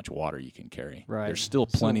used to how much water you can carry. Right. There's still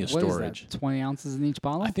plenty of storage. What is that, 20 ounces in each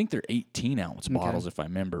bottle? I think they're 18-ounce bottles, if I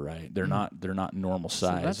remember right. They're not normal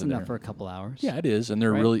size. So that's enough for a couple hours. Yeah, it is, and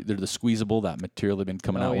they're they're the squeezable, that material they've been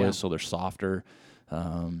coming out with, so they're softer.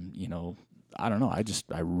 I don't know.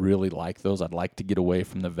 I really like those. I'd like to get away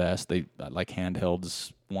from the vest. I like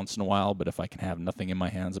handhelds once in a while, but if I can have nothing in my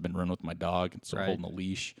hands, I've been running with my dog, and so holding a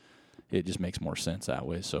leash, it just makes more sense that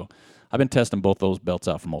way. So I've been testing both those belts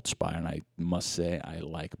out from Ultraspire, and I must say I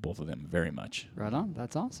like both of them very much. Right on.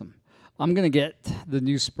 That's awesome. I'm going to get the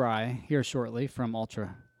new Spry here shortly from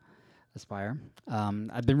Ultra Aspire.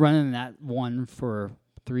 I've been running that one for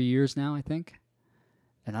 3 years now, I think.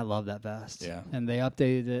 And I love that vest. Yeah. And they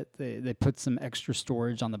updated it. They put some extra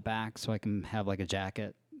storage on the back so I can have like a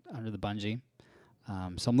jacket under the bungee.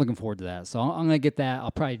 So I'm looking forward to that. So I'm going to get that.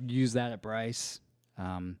 I'll probably use that at Bryce.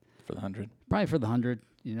 For the 100? Probably for the 100.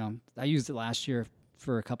 I used it last year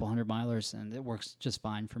for a couple 100-milers, and it works just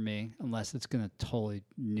fine for me. Unless it's going to totally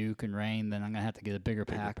nuke and rain, then I'm going to have to get a bigger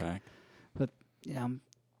pack. But,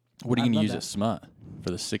 what are you going to use at Smut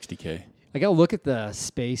for the 60K? I got to look at the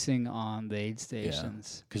spacing on the aid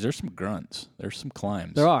stations. Because there's some grunts. There's some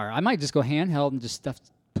climbs. There are. I might just go handheld and just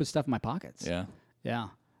put stuff in my pockets. Yeah. Yeah.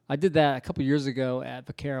 I did that a couple years ago at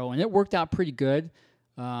Vaquero, and it worked out pretty good.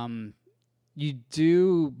 You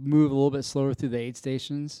do move a little bit slower through the aid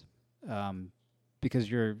stations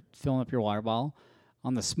because you're filling up your water bottle.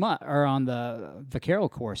 On the Smut or on the Vaquero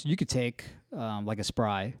course, you could take like a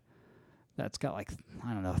Spry that's got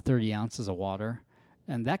 30 ounces of water.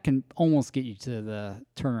 And that can almost get you to the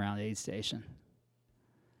turnaround aid station.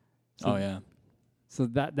 So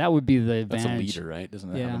that would be the advantage. That's a liter, right?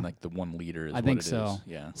 Doesn't that have the 1 liter is I think what it so. is?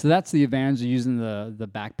 Yeah. So that's the advantage of using the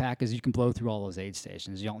backpack is you can blow through all those aid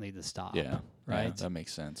stations. You don't need to stop. Yeah. Right? Yeah, that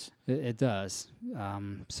makes sense. It does.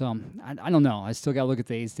 So I don't know. I still got to look at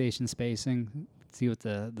the aid station spacing, see what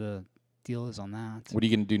the deal is on that. What are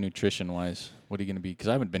you going to do nutrition-wise? What are you going to be? Because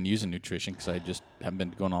I haven't been using nutrition because I just haven't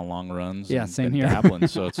been going on long runs. Yeah, same here. Dabbling,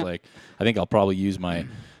 so it's like I think I'll probably use my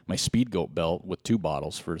Speed Goat belt with 2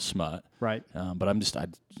 bottles for Smut. Right. But I'm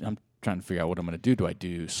trying to figure out what I'm going to do. Do I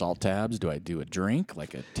do salt tabs? Do I do a drink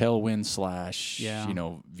like a Tailwind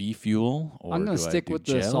 / V Fuel? Or I'm going to stick with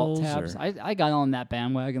the salt tabs. Or? I got on that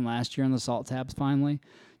bandwagon last year on the salt tabs finally,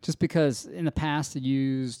 just because in the past I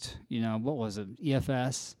used what was it,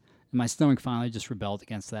 EFS. And my stomach finally just rebelled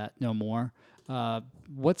against that. No more.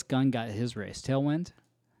 What's Gunn got at his race? Tailwind?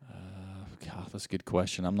 God, that's a good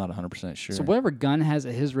question. I'm not 100% sure. So whatever Gunn has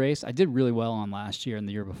at his race, I did really well on last year and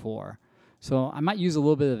the year before. So I might use a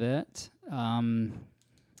little bit of it. I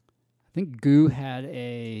think Goo had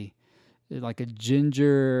a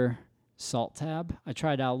ginger salt tab. I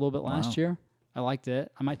tried out a little bit last year. I liked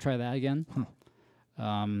it. I might try that again.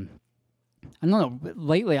 I don't know.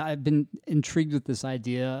 Lately, I've been intrigued with this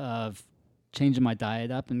idea of changing my diet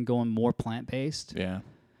up and going more plant-based. Yeah.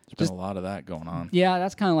 There's been a lot of that going on. Yeah,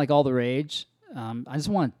 that's kind of like all the rage. I just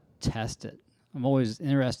want to test it. I'm always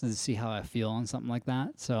interested to see how I feel on something like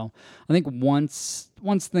that. So I think once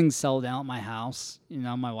things settle down at my house,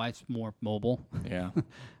 my wife's more mobile. Yeah.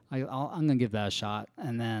 I'm going to give that a shot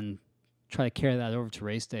and then try to carry that over to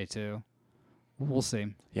race day too. We'll see.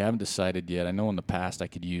 Yeah, I haven't decided yet. I know in the past I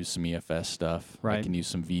could use some EFS stuff. Right. I can use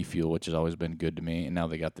some V Fuel, which has always been good to me. And now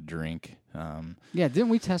they got the drink. Yeah, didn't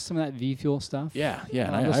we test some of that V Fuel stuff? Yeah.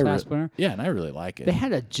 And I really like it. They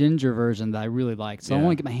had a ginger version that I really liked, so I Yeah.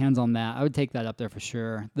 want to get my hands on that. I would take that up there for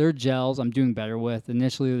sure. Their gels, I'm doing better with.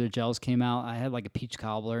 Initially, their gels came out. I had like a peach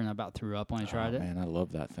cobbler, and I about threw up when I tried it. Man, I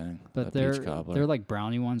love that thing. But that peach cobbler. they're like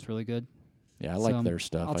brownie ones, really good. Yeah, I like their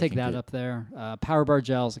stuff. I'll take that up there. Power bar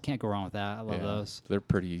gels, I can't go wrong with that. I love those. They're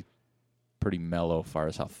pretty mellow as far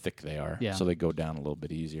as how thick they are. Yeah. So they go down a little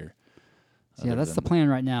bit easier. Yeah, that's the plan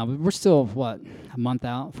right now. But we're still, a month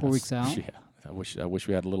out, 4 weeks out? Yeah. I wish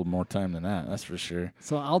we had a little more time than that. That's for sure.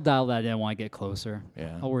 So I'll dial that in when I get closer.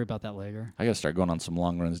 Yeah. I'll worry about that later. I got to start going on some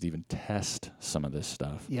long runs to even test some of this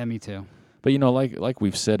stuff. Yeah, me too. But, like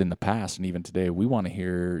we've said in the past and even today, we want to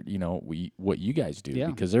hear, what you guys do. Yeah.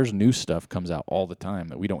 Because there's new stuff comes out all the time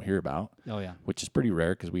that we don't hear about. Oh, yeah. Which is pretty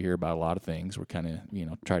rare because we hear about a lot of things. We're kind of,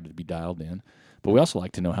 try to be dialed in. But we also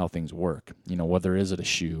like to know how things work. Whether is it a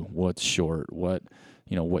shoe, what's short, what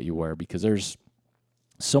you wear. Because there's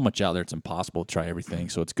so much out there, it's impossible to try everything.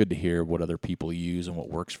 So it's good to hear what other people use and what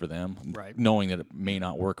works for them. Right. Knowing that it may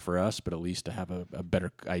not work for us, but at least to have a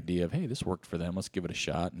better idea of, hey, this worked for them. Let's give it a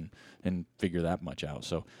shot and figure that much out.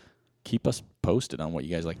 So keep us posted on what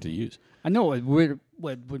you guys like to use. I know what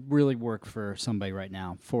would really work for somebody right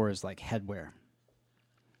now is like headwear.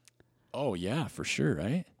 Oh, yeah, for sure,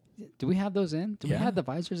 right? Do we have those in? Do we have the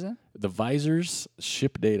visors in? The visors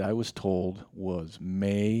ship date, I was told, was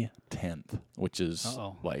May 10th, which is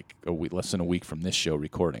like a week, less than a week from this show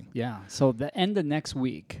recording. Yeah. So the end of next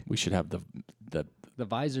week, we should have the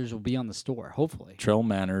visors will be on the store, hopefully.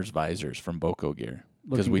 TrailManners visors from Boco Gear.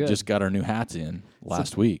 Because we just got our new hats in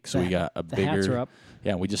last week. So we got a bigger. The hats are up.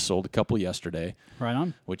 Yeah, we just sold a couple yesterday. Right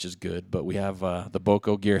on. Which is good. But we have the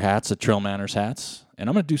Boco Gear hats, the TrailManners hats. And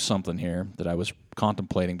I'm going to do something here that I was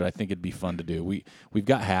contemplating, but I think it'd be fun to do. We've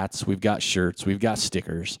got hats, we've got shirts, we've got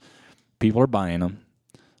stickers. People are buying them.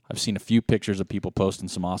 I've seen a few pictures of people posting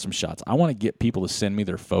some awesome shots. I want to get people to send me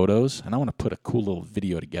their photos, and I want to put a cool little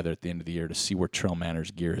video together at the end of the year to see where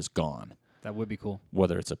TrailManners gear has gone. That would be cool.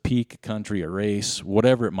 Whether it's a peak, country, a race,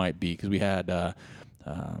 whatever it might be. Because we had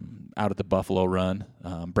out at the Buffalo Run,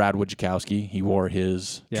 Brad Wojciechowski, he wore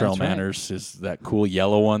his TrailManners, that cool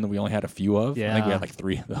yellow one that we only had a few of. Yeah. I think we had like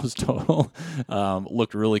 3 of those total.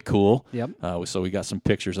 Looked really cool. Yep. So we got some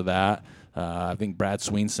pictures of that. I think Brad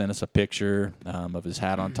Sween sent us a picture of his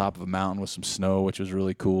hat on top of a mountain with some snow, which was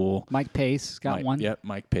really cool. Mike Pace got one. Yep,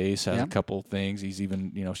 Mike Pace has a couple of things. He's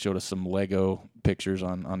even showed us some Lego pictures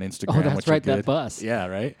on Instagram. Oh, that's which right, are good. that bus. Yeah,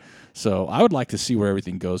 right. So I would like to see where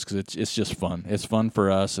everything goes because it's just fun. It's fun for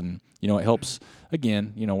us, and it helps.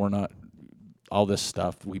 Again, we're not all this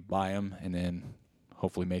stuff. We buy them and then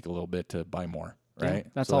hopefully make a little bit to buy more. Right.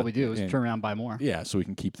 Yeah, that's all we do is turn around and buy more. Yeah, so we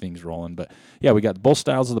can keep things rolling. But yeah, we got both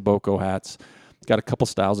styles of the Boco hats. Got a couple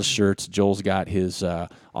styles of shirts. Joel's got his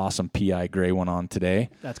awesome PI gray one on today.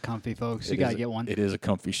 That's comfy, folks. You got to get one. It is a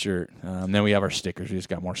comfy shirt. Then we have our stickers. We just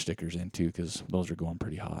got more stickers in, too, because those are going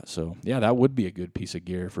pretty hot. So, yeah, that would be a good piece of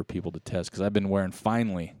gear for people to test because I've been wearing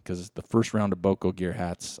finally, because the first round of Boco Gear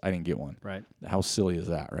hats, I didn't get one. Right. How silly is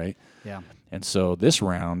that, right? Yeah. And so this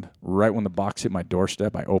round, right when the box hit my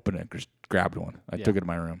doorstep, I opened it and just grabbed one. I took it to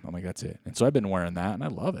my room. I'm like, that's it. And so I've been wearing that, and I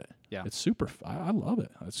love it. Yeah. It's super. I love it.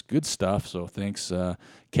 It's good stuff. So thanks,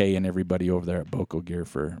 Kay and everybody over there at Boco Gear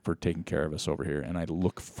for taking care of us over here. And I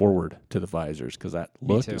look forward to the visors because that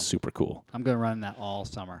look is super cool. I'm going to run that all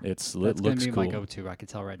summer. It looks cool. That's going to be my go-to. I can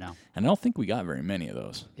tell right now. And I don't think we got very many of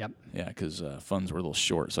those. Yep. Yeah, because funds were a little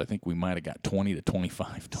short. So I think we might have got 20 to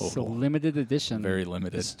 25 total. So limited edition. Very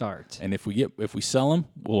limited. To start. And if we sell them,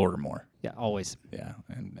 we'll order more. Yeah, always. Yeah,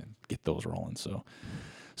 and get those rolling. So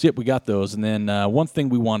yep, we got those. And then one thing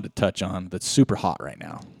we wanted to touch on that's super hot right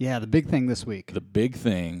now. Yeah, the big thing this week. The big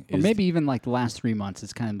thing is... Or maybe even like the last 3 months,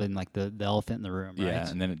 it's kind of been like the elephant in the room, right? Yeah,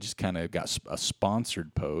 and then it just kind of got a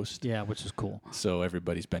sponsored post. Yeah, which is cool. So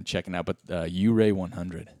everybody's been checking out. But U-Ray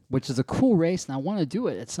 100. Which is a cool race, and I want to do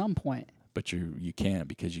it at some point. But you can't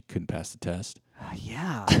because you couldn't pass the test.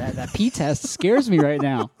 Yeah, that P test scares me right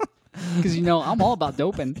now. Because, I'm all about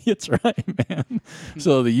doping. That's right, man.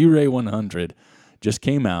 So the U-Ray 100 just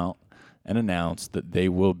came out and announced that they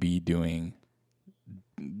will be doing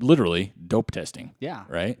literally dope testing. Yeah.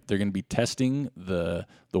 Right? They're going to be testing the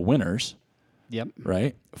winners. Yep.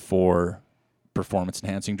 Right? For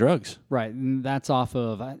performance-enhancing drugs. Right. And that's off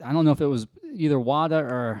of, I don't know if it was either WADA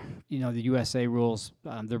or, the USA rules.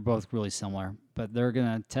 They're both really similar. But they're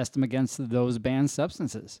going to test them against those banned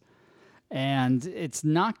substances. And it's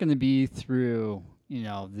not going to be through,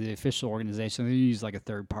 the official organization. They use like a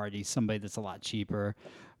third party, somebody that's a lot cheaper.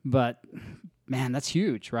 But, man, that's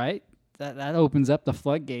huge, right? that opens up the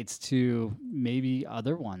floodgates to maybe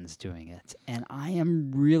other ones doing it. And I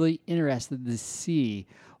am really interested to see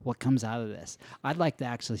what comes out of this. I'd like to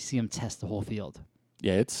actually see them test the whole field.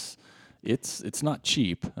 Yeah, it's not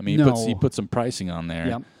cheap. I mean, No. he put some pricing on there.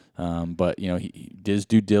 Yep. But he did his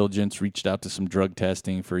due diligence, reached out to some drug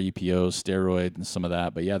testing for EPOs, steroids, and some of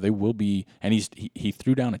that. But yeah, they will be. And he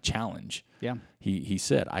threw down a challenge. Yeah. He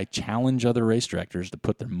said, I challenge other race directors to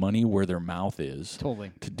put their money where their mouth is.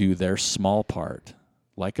 Totally. To do their small part.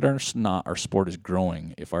 Like it or not, our sport is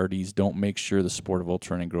growing. If RDs don't make sure the sport of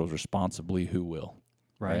ultra running grows responsibly, who will?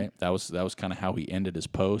 Right. That was kind of how he ended his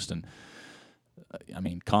post. And I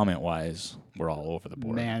mean, comment-wise, we're all over the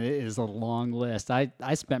board. Man, it is a long list. I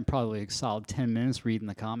spent probably a solid 10 minutes reading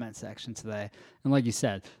the comment section today. And like you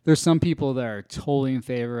said, there's some people that are totally in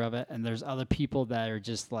favor of it, and there's other people that are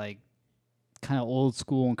just like kind of old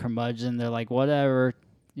school and curmudgeon. They're like, whatever,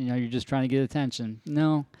 you're just trying to get attention.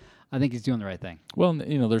 No, I think he's doing the right thing. Well,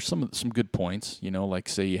 there's some good points. Like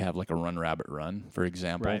say you have like a run rabbit run, for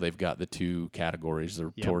example. Right. They've got the two categories,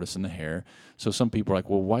 the tortoise and the hare. So some people are like,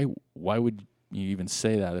 well, why would you even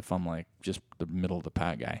say that if I'm like just the middle of the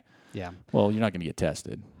pack guy? Yeah. Well, you're not going to get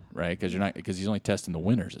tested, right? Because he's only testing the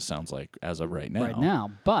winners. It sounds like as of right now. Right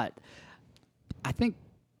now, but I think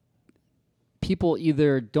people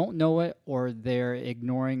either don't know it or they're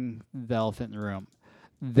ignoring the elephant in the room.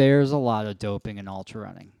 There's a lot of doping in ultra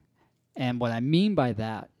running, and what I mean by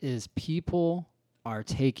that is people are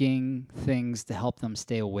taking things to help them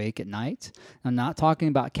stay awake at night. I'm not talking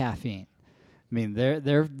about caffeine. I mean,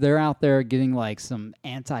 they're out there getting like some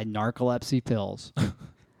anti-narcolepsy pills.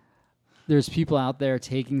 There's people out there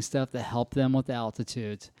taking stuff to help them with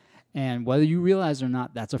altitude. And whether you realize it or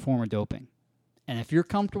not, that's a form of doping. And if you're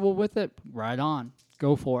comfortable with it, right on.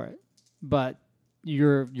 Go for it. But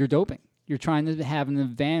you're doping. You're trying to have an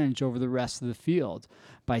advantage over the rest of the field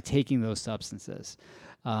by taking those substances.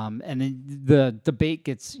 And then the debate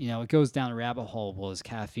gets, it goes down a rabbit hole. Well, is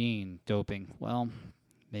caffeine doping? Well,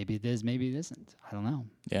 maybe it is, maybe it isn't. I don't know.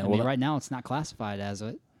 Yeah, I mean, right now it's not classified as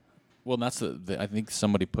it. Well, that's I think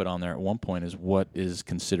somebody put on there at one point is what is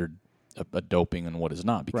considered a doping and what is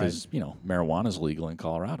not, because marijuana is legal in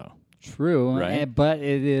Colorado. True, right? But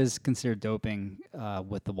it is considered doping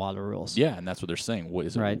with the WADA rules. Yeah, and that's what they're saying. What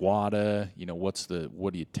is it? WADA?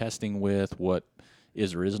 What are you testing with? What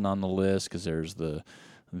is or isn't on the list? Because there's the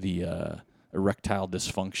erectile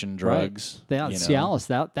dysfunction drugs. Right. Cialis,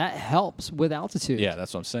 that helps with altitude. Yeah,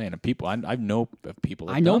 that's what I'm saying. And people, I know of people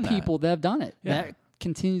that that have done it that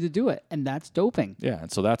continue to do it, and that's doping. Yeah,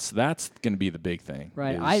 and so that's going to be the big thing.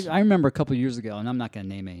 Right. I remember a couple of years ago, and I'm not going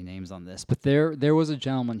to name any names on this, but there was a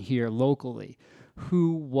gentleman here locally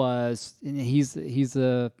who was, and he's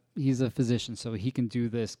a physician, so he can do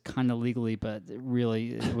this kind of legally, but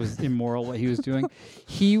really it was immoral what he was doing.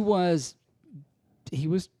 He was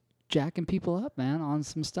jacking people up, man, on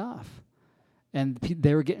some stuff, and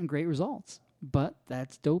they were getting great results. But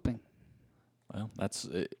that's doping. Well,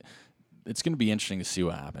 it's going to be interesting to see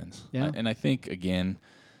what happens. Yeah. And I think again,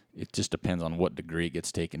 it just depends on what degree it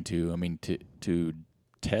gets taken to. I mean, to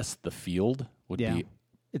test the field would be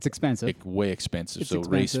it's expensive, way expensive. So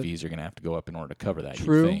race fees are going to have to go up in order to cover that.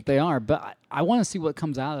 True, you'd think. They are, but I want to see what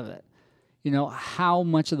comes out of it. How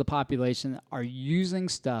much of the population are using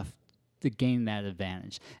stuff to gain that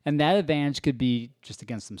advantage. And that advantage could be just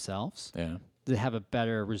against themselves. Yeah. To have a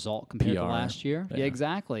better result compared to last year. Yeah. Yeah,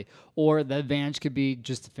 exactly. Or the advantage could be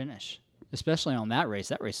just to finish. Especially on that race.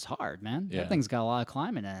 That race is hard, man. Yeah. That thing's got a lot of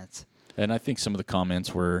climbing in it. And I think some of the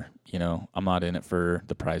comments were, I'm not in it for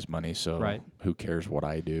the prize money, so who cares what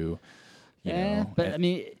I do? You know. But I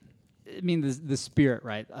mean the spirit,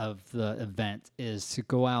 right, of the event is to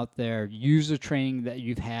go out there, use the training that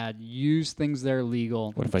you've had, use things that are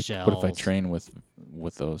legal. What if I train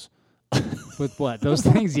with those? With what? Those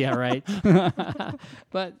things? Yeah, right.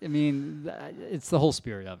 But, I mean, it's the whole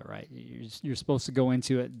spirit of it, right? You're supposed to go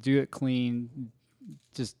into it, do it clean.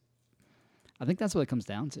 I think that's what it comes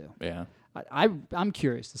down to. Yeah. I'm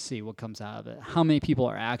curious to see what comes out of it. How many people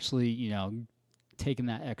are actually, taking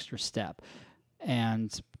that extra step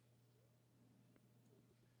and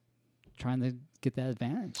trying to get that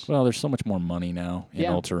advantage. Well, there's so much more money now in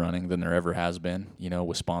ultra running than there ever has been,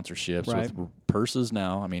 with sponsorships, with purses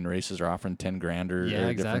now. I mean, races are offering $10,000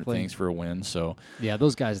 or different things for a win. So yeah,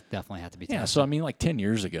 those guys definitely have to be tested. Yeah, so I mean, like 10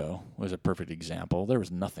 years ago was a perfect example. There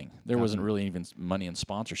was nothing. There wasn't really even money in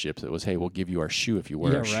sponsorships. It was, hey, we'll give you our shoe if you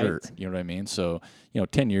wear our shirt. You know what I mean? So,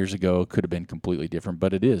 10 years ago could have been completely different,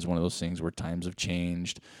 but it is one of those things where times have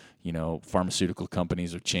pharmaceutical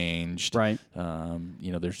companies have changed. Right.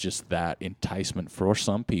 There's just that enticement replacement for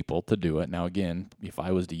some people to do it. Now, again, if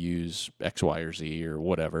I was to use X, Y, or Z or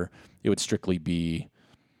whatever, it would strictly be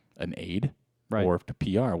an aid or to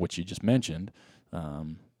PR, which you just mentioned.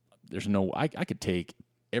 There's no, I could take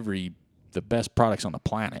the best products on the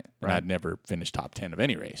planet, and I'd never finish top 10 of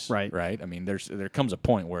any race. Right. I mean, there comes a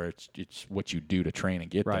point where it's what you do to train and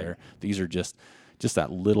get there. These are just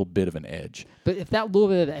that little bit of an edge. But if that little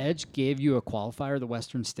bit of edge gave you a qualifier, the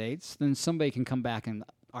Western States, then somebody can come back and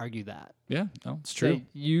argue that. Yeah, no, it's true. Say,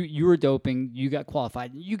 you were doping, you got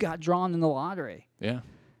qualified, you got drawn in the lottery. Yeah.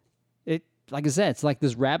 Like I said, it's like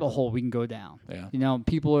this rabbit hole we can go down. Yeah.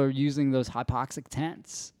 People are using those hypoxic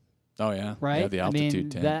tents. Oh, yeah. Right? Yeah, the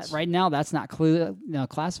altitude tents. Right now, that's not clearly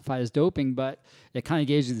classified as doping, but it kind of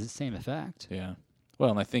gives you the same effect. Yeah. Well,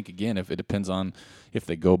 and I think, again, if it depends on if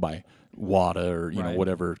they go by WADA or, you know,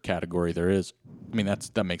 whatever category there is, I mean,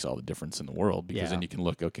 that makes all the difference in the world, because then you can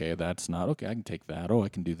look, okay, that's not, okay, I can take that. Oh, I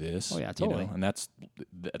can do this. Oh, yeah, totally. You know, and that's,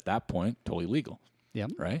 at that point, totally legal. Yeah.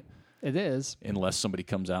 Right? It is. Unless somebody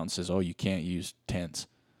comes out and says, oh, you can't use tents.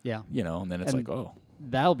 Yeah. You know, and then it's like, oh.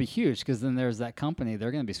 That'll be huge, because then there's that company. They're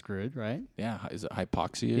going to be screwed, right? Yeah. Is it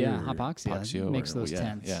hypoxia? Yeah, hypoxia makes those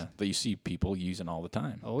tents. Yeah, that you see people using all the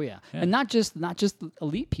time. Oh, yeah. And not just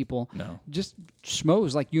elite people. No. Just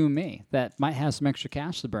schmoes like you and me that might have some extra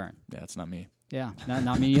cash to burn. Yeah, that's not me. Yeah,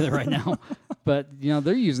 not me either right now. But,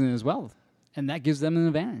 they're using it as well. And that gives them an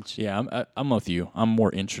advantage. Yeah, I'm with you. I'm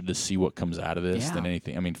more interested to see what comes out of this than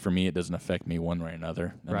anything. I mean, for me, it doesn't affect me one way or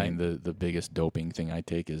another. I mean, the biggest doping thing I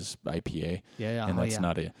take is IPA. Yeah. And that's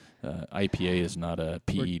not a IPA is not a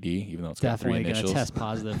PED, even though it's got 3 initials. Definitely going to test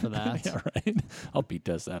positive for that. Yeah, right. I'll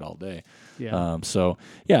test that all day. Yeah. So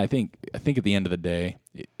yeah, I think at the end of the day,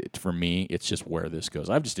 for me, it's just where this goes.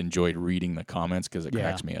 I've just enjoyed reading the comments because it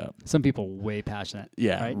cracks me up. Some people way passionate.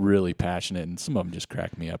 Yeah, right? really passionate, and some of them just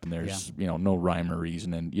crack me up. And there's no rhyme or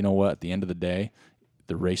reason. And you know what? At the end of the day,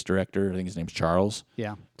 the race director, I think his name's Charles.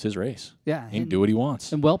 Yeah, it's his race. Yeah, he can do what he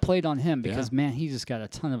wants. And well played on him, because man, he just got a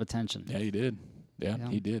ton of attention. Yeah, he did. Yeah,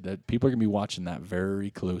 he did. People are going to be watching that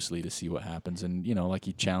very closely to see what happens. And, like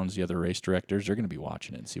he challenged the other race directors, they're going to be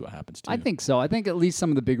watching it and see what happens too. I think so. I think at least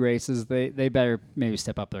some of the big races, they better maybe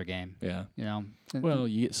step up their game. Yeah. Well,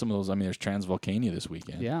 you get some of those. I mean, there's Transvolcania this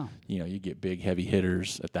weekend. Yeah. You get big, heavy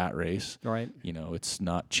hitters at that race. Right. It's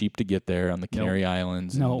not cheap to get there on the Canary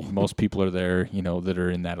Islands. No. Most people are there, that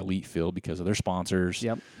are in that elite field because of their sponsors.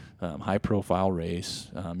 Yep. High-profile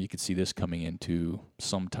race. You could see this coming into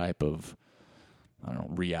some type of, I don't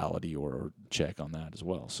know, reality or check on that as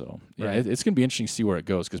well. So, yeah, it's going to be interesting to see where it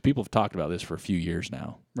goes, because people have talked about this for a few years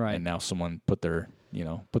now. Right. And now someone put their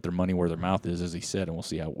money where their mouth is, as he said, and we'll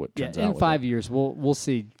see what turns out. In 5 years, we'll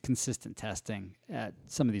see consistent testing at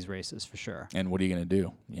some of these races for sure. And what are you going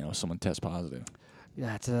to do? Someone tests positive.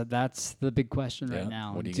 Yeah, that's the big question right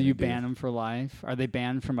now. Do you ban them for life? Are they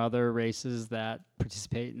banned from other races that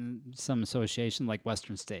participate in some association like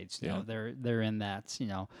Western States? They're in that,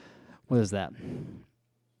 what is that?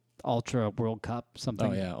 Ultra World Cup,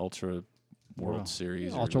 something? Oh, yeah, Ultra World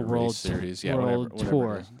Series. Ultra World Series. Yeah, World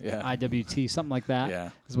Tour. Yeah. IWT, something like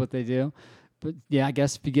that is what they do. But, yeah, I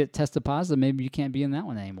guess if you get tested positive, maybe you can't be in that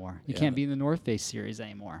one anymore. You can't be in the North Face Series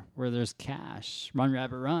anymore, where there's cash, Run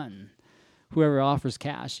Rabbit Run. Whoever offers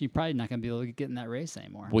cash, you're probably not going to be able to get in that race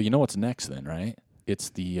anymore. Well, you know what's next then, right? It's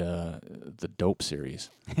the dope series.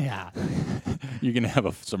 Yeah. You're going to have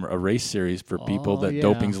a race series for people that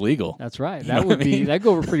doping's legal. That's right. That'd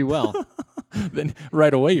go over pretty well. Then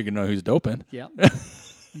right away you're going to know who's doping. Yeah.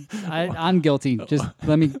 I'm guilty. Just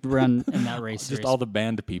let me run in that race series. Just all the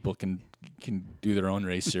banned people can do their own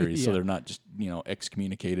race series, so they're not just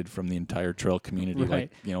excommunicated from the entire trail community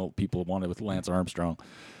like people wanted with Lance Armstrong.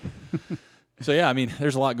 So, yeah, I mean,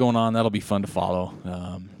 there's a lot going on. That'll be fun to follow.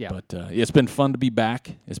 But it's been fun to be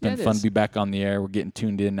back. It's been fun to be back on the air. We're getting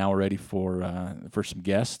tuned in now. We're ready for some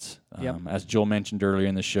guests. As Joel mentioned earlier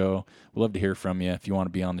in the show, we'd love to hear from you. If you want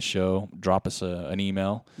to be on the show, drop us an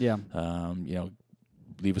email. Yeah.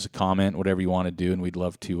 Leave us a comment, whatever you want to do, and we'd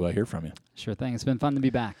love to hear from you. Sure thing. It's been fun to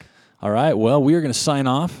be back. All right. Well, we are going to sign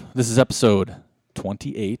off. This is episode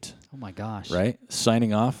 28. Oh, my gosh. Right?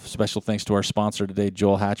 Signing off. Special thanks to our sponsor today,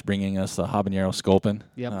 Joel Hatch, bringing us the habanero sculpin.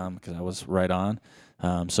 Yep. Because I was right on.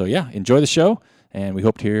 So, yeah, enjoy the show, and we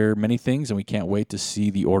hope to hear many things, and we can't wait to see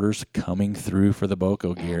the orders coming through for the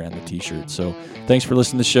Boco gear and the T-shirts. So, thanks for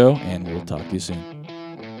listening to the show, and we'll talk to you soon.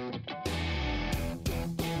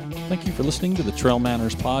 Thank you for listening to the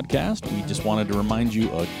TrailManners podcast. We just wanted to remind you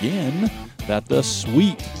again that the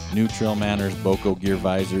sweet new TrailManners Boco Gear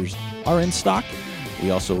Visors are in stock.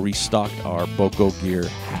 We also restocked our Boco Gear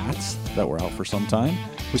hats that were out for some time.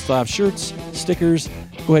 We still have shirts, stickers.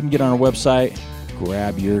 Go ahead and get on our website,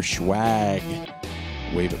 grab your swag.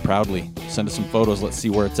 Wave it proudly. Send us some photos. Let's see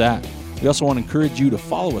where it's at. We also want to encourage you to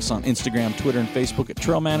follow us on Instagram, Twitter, and Facebook at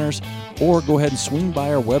TrailManners, or go ahead and swing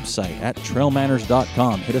by our website at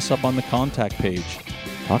TrailManners.com. Hit us up on the contact page.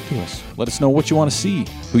 Talk to us. Let us know what you want to see,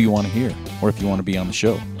 who you want to hear, or if you want to be on the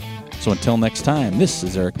show. So until next time, this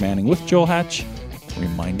is Eric Manning with Joel Hatch,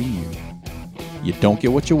 reminding you, you don't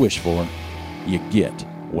get what you wish for, you get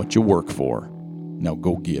what you work for. Now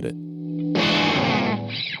go get it.